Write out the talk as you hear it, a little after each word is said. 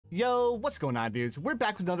Yo, what's going on, dudes? We're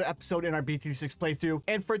back with another episode in our BTD6 playthrough,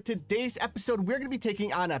 and for today's episode, we're going to be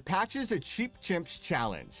taking on a Cheap Chimps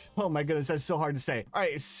challenge. Oh my goodness, that's so hard to say. All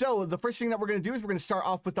right, so the first thing that we're going to do is we're going to start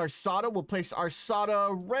off with our Sada. We'll place our Sada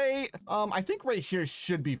right, I think right here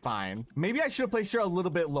should be fine. Maybe I should have placed her a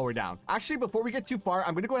little bit lower down. Actually, before we get too far,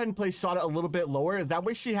 I'm going to go ahead and place Sada a little bit lower. That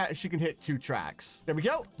way she can hit 2 tracks. There we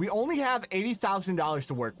go. We only have $80,000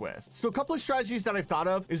 to work with. So a couple of strategies that I've thought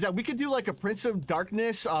of is that we could do like a Prince of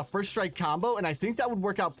Darkness first strike combo, and I think that would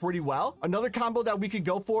work out pretty well. Another combo that we could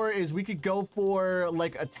go for is we could go for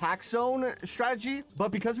like attack zone strategy, but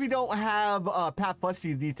because we don't have Pat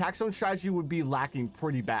Fussy, the attack zone strategy would be lacking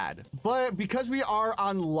pretty bad. But because we are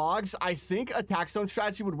on logs, I think attack zone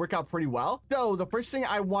strategy would work out pretty well. So the first thing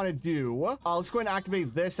I want to do, let's go ahead and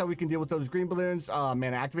activate this so we can deal with those green balloons.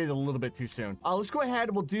 Man, I activated a little bit too soon. Let's go ahead.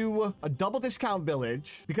 We'll do a double discount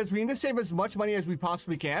village because we need to save as much money as we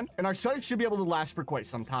possibly can, and our study should be able to last for quite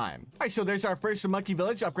some time. All right, so there's our first monkey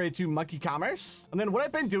village upgraded to monkey commerce. And then what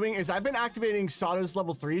I've been doing is I've been activating Sada's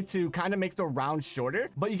level 3 to kind of make the round shorter,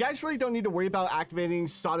 but you guys really don't need to worry about activating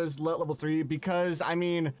Sada's level 3 because I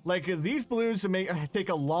mean, like these balloons take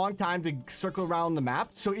a long time to circle around the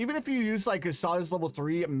map. So even if you use like a Sada's level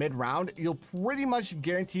 3 mid round, you'll pretty much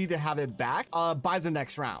guarantee to have it back by the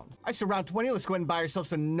next round. All right, so round 20, let's go ahead and buy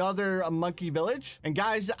ourselves another monkey village. And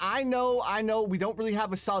guys, I know we don't really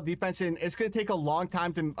have a solid defense, and it's going to take a long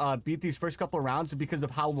time to beat these first couple of rounds because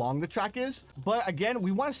of how long the track is. But again,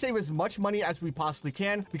 we want to save as much money as we possibly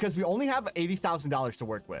can because we only have $80,000 to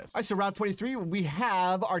work with. All right, so round 23, we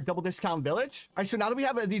have our double discount village. All right, so now that we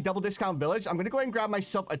have the double discount village, I'm going to go ahead and grab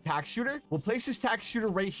myself a tax shooter. We'll place this tax shooter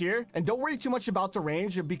right here, and don't worry too much about the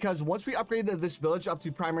range because once we upgrade this village up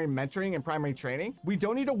to primary mentoring and primary training, we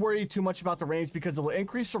don't need to worry too much about the range because it will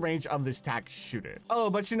increase the range of this tax shooter. Oh,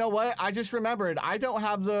 but you know what? I just remembered I don't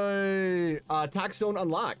have the tax zone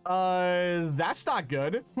unlocked. That's not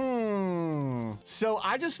good. So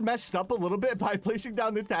I just messed up a little bit by placing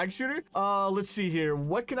down the tag shooter. Let's see here.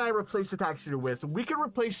 What can I replace the tag shooter with? We can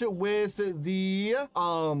replace it with the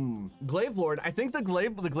glaive lord. I think the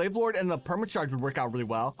glaive lord and the permacharge would work out really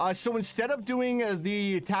well. So instead of doing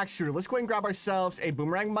the tag shooter, let's go ahead and grab ourselves a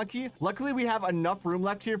boomerang monkey. Luckily, we have enough room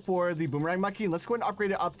left here for the boomerang monkey. Let's go ahead and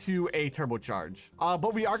upgrade it up to a turbocharge.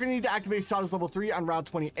 But we are going to need to activate Sada's level 3 on round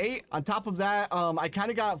 28. On top of that, I kind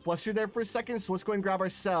of got flustered there for a second, so let's go ahead and grab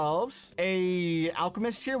ourselves a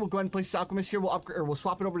alchemist here. We'll go ahead and place the alchemist here. We'll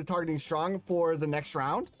swap it over to targeting strong for the next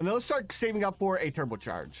round, and then let's start saving up for a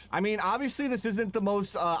turbocharge. I mean, obviously this isn't the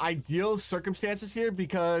most ideal circumstances here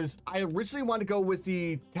because I originally wanted to go with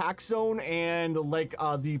the tax zone and like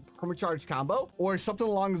the permacharge combo or something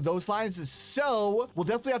along those lines, so we'll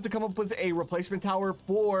definitely have to come up with a replacement tower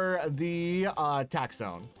for the tax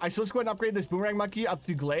zone. All right, so let's go ahead and upgrade this boomerang monkey up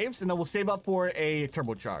to glaives, and then we'll save up for a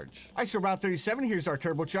turbocharge. All right, so round 37, here's our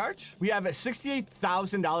turbocharge. We have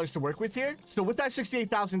 $68,000 to work with here. So with that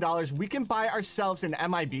 $68,000, we can buy ourselves an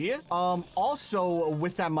MIB. Also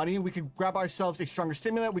with that money, we could grab ourselves a stronger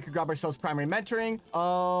stimulant. We could grab ourselves primary mentoring.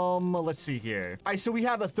 Let's see here. All right, so we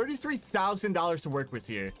have a $33,000 to work with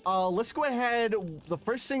here. Let's go ahead. The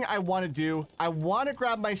first thing I want to do, I want to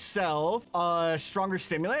grab myself a stronger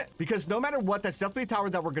stimulant because no matter what, that's definitely a tower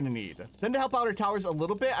that we're going to need. Then to help out our towers a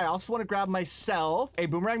little bit, I also want to grab myself a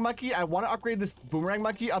boomerang monkey. I want to upgrade this boomerang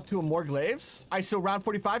monkey up to a more glaives. All right, so round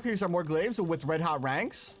 45, here's our more glaives with red hot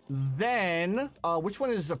ranks. Then, which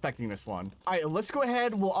one is affecting this one? All right, let's go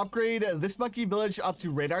ahead. We'll upgrade this monkey village up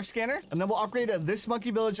to radar scanner, and then we'll upgrade this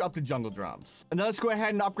monkey village up to jungle drums. And then let's go ahead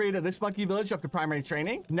and upgrade this monkey village up to primary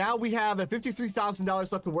training. Now we have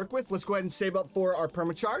 $53,000 left to work with. Let's go ahead and save up for our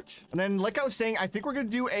permacharge. And then, like I was saying, I think we're going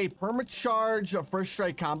to do a permacharge first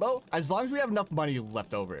strike combo as long as we have enough money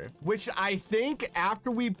left over, which I think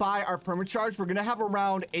after we buy our permacharge, we're going to have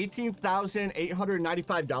around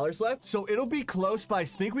 $18,895 left. So it'll be close, but I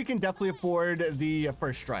think we can definitely afford the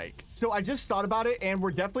first strike. So I just thought about it, and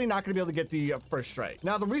we're definitely not going to be able to get the first strike.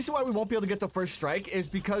 Now, the reason why we won't be able to get the first strike is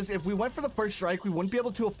because if we went for the first strike, we wouldn't be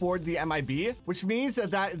able to afford the MIB, which means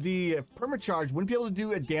that the permacharge wouldn't be able to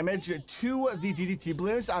do a damage to the DDT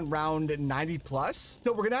balloons on round 90 plus.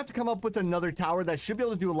 So we're going to have to come up with another tower that should be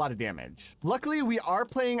able to do a lot of damage. Luckily, we are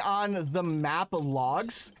playing on the map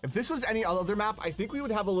logs. If this was any other map, I think we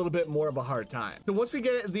would have a little bit more of a hard time. So once we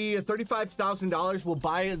get the $35,000, we'll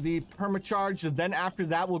buy the permacharge. Then after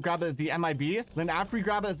that, we'll grab the MIB. Then after we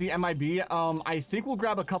grab the MIB, I think we'll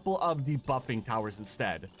grab a couple of the buffing towers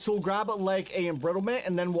instead. So we'll grab like a embrittlement,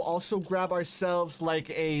 and then we'll also grab ourselves like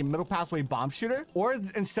a middle pathway bomb shooter. Or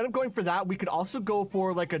instead of going for that, we could also go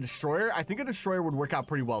for like a destroyer. I think a destroyer would work out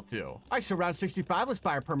pretty well too. All right, so round 65, let's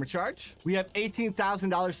buy our permacharge. We have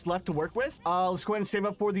 $18,000 left to work with. Let's go ahead and save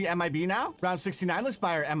up for the MIB now. Round 69, let's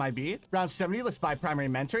buy our MIB. Round 70, let's buy primary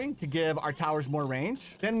mentoring to give our towers more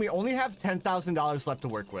range. Then we only have $10,000 left to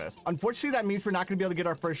work with. Unfortunately, that means we're not going to be able to get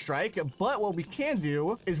our first strike, but what we can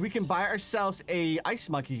do is we can buy ourselves a ice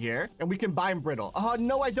monkey here, and we can buy embrittle. Oh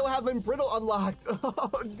no, I don't have embrittle unlocked.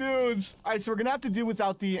 Oh, dudes. All right, so we're gonna have to do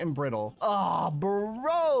without the embrittle. Oh,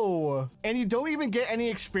 bro. And you don't even get any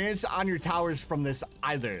experience on your towers from this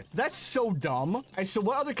either. That's so dumb. All right, so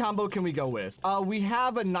what other combo can we go with? We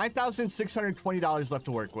have a $9,620 left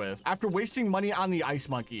to work with after wasting money on the ice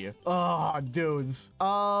monkey. Oh, dudes.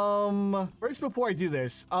 First, before I do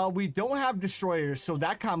this, we don't have destroyers, so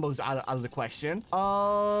that combo's out of the question.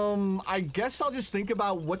 I guess I'll just think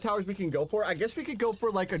about what towers we can go for. I guess we could go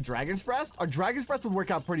for like a dragon's breath. A dragon's breath would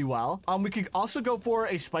work out pretty well. We could also go for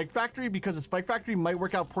a spike factory, because a spike factory might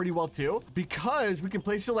work out pretty well too, because we can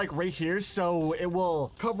place it like right here, so it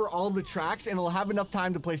will cover all of the tracks and it'll have enough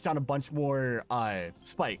time to place down a bunch more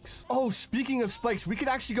spikes. Oh, speaking of spikes, we could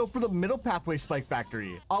actually go for the middle pathway spike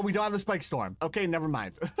factory. Oh, we don't have the spike storm. Okay, never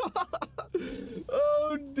mind.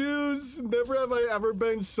 Oh, dudes, never have I ever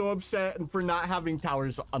been so upset for not having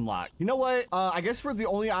towers unlocked. You know what? I guess for the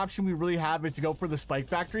only option we really have is to go for the spike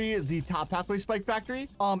factory, the top pathway spike factory.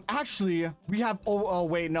 Actually, we have, oh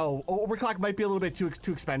wait, no, overclock might be a little bit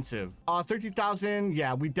too expensive. 13,000.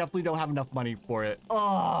 Yeah, we definitely don't have enough money for it.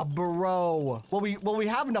 Oh, bro. Well, we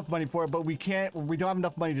have enough money for it, but we don't have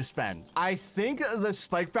enough money to spend. I think the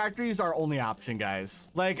spike factory is our only option, guys.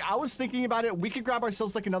 Like, I was thinking about it. We could grab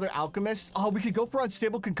ourselves like another alchemist. Oh, we could go for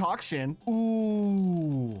unstable concoction.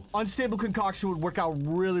 Ooh, unstable concoction would work out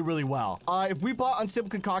really, really well. If we bought unstable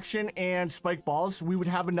concoction and spike balls, we would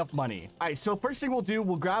have enough money. All right, so first thing we'll do,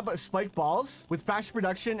 we'll grab spike balls with fast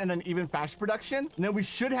production and then even fast production. And then we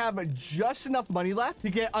should have just enough money left to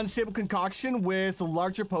get unstable concoction with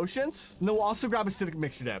larger potions. And then we'll also grab acidic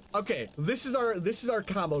mixture dip. Okay, this is our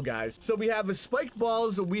combo, guys. So we have a spiked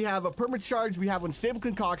balls, we have a permacharge, we have unstable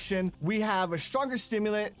concoction, we have a stronger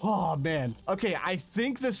stimulant. Oh man. Okay, I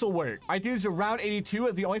think this will work. I do around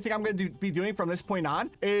 82. The only thing I'm going to be doing from this point on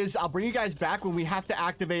is I'll bring you guys back when we have to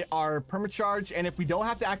activate our permacharge, and if we don't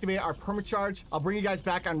have to activate our permacharge, I'll bring you guys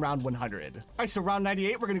back on round 100. All right, so round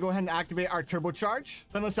 98, we're going to go ahead and activate our turbocharge.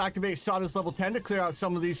 Then let's activate sawdust level 10 to clear out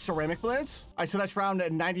some of these ceramic balloons. All right, so that's round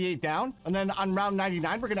 98 down, and then on round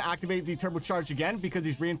 99, we're going to activate the turbocharge again because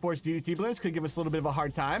these reinforced DDT balloons could give us a little bit of a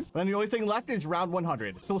hard time. And then the only thing left is round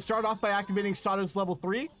 100. So we'll start off by activating sawdust level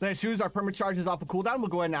 3. Then as soon as our permacharge is off a cooldown, we'll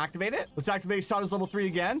go ahead and activate it. Let's activate sawdust level 3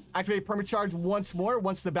 again. Activate permacharge once more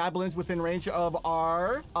once the bad balloon's within range of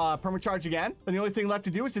our permacharge again. Then the only thing left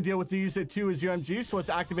to do is to deal with these two UMGs. So let's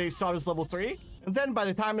activate sawdust level 3. And then by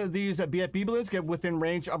the time these BFB balloons get within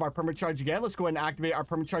range of our permacharge again, let's go ahead and activate our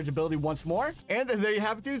permacharge ability once more. And there you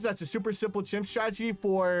have it, dudes. That's a super simple chimp strategy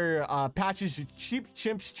for Patch's Cheap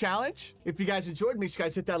Chimps Challenge. If you guys enjoyed, make sure you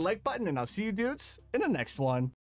guys hit that like button, and I'll see you dudes in the next one.